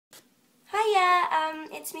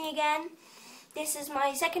it's me again. This is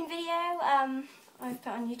my second video I've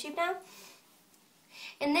put on YouTube now.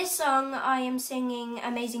 In this song I am singing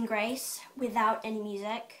Amazing Grace without any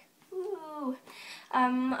music. Ooh.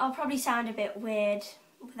 I'll probably sound a bit weird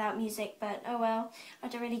without music, but oh well, I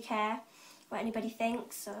don't really care what anybody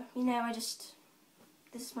thinks, so you know, this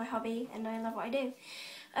is my hobby and I love what I do.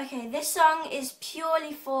 Okay, this song is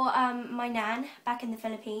purely for my nan back in the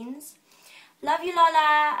Philippines. Love you,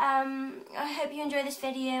 Lola. I hope you enjoy this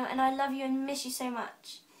video, and I love you and miss you so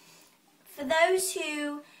much. For those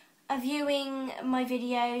who are viewing my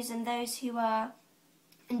videos and those who are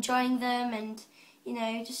enjoying them and, you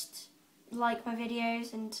know, just like my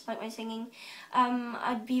videos and like my singing,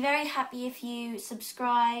 I'd be very happy if you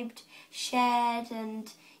subscribed, shared,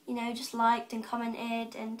 and, you know, just liked and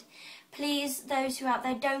commented. And please, those who are out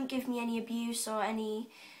there, don't give me any abuse or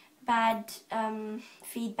any bad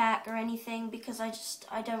feedback or anything, because I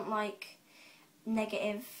don't like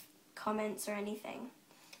negative comments or anything.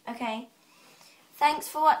 Okay, thanks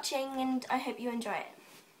for watching and I hope you enjoy it.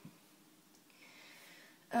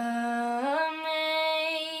 Amazing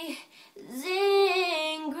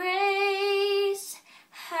grace,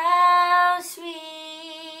 how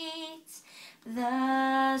sweet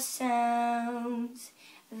the sounds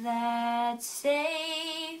that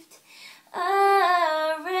saved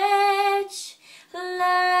a wretch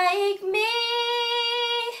like me.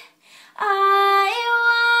 I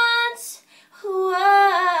once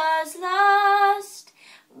was lost,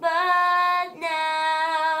 but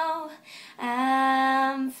now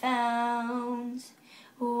am found.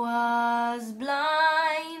 Was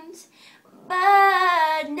blind,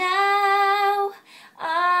 but now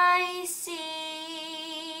I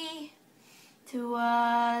see.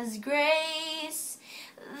 'Twas grace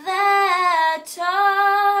that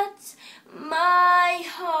taught my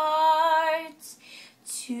heart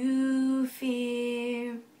to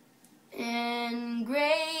fear, and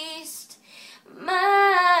graced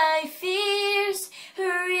my fears,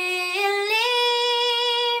 relieved.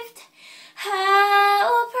 How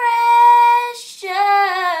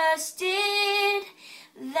precious did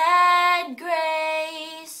that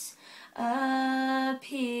grace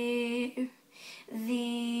appear,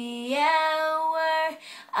 the hour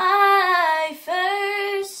I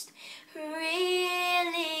first relieved.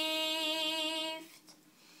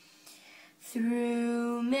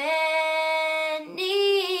 Through many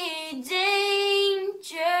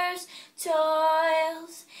dangers,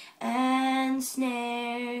 toils, and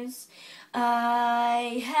snares,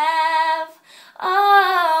 I have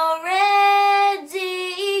already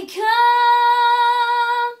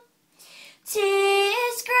come.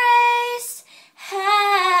 'Tis grace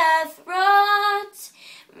hath brought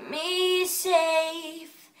me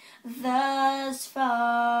safe thus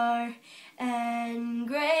far, and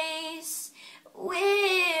grace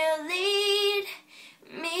will lead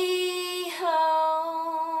me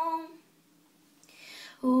home.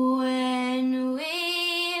 When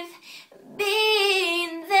we've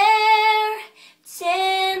been there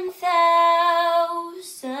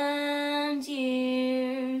 10,000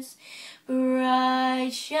 years,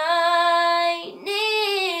 bright shining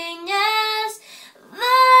as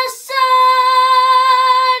the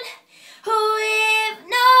sun, with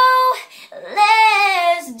no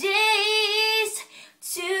less days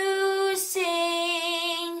to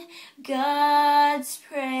sing God's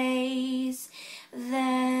praise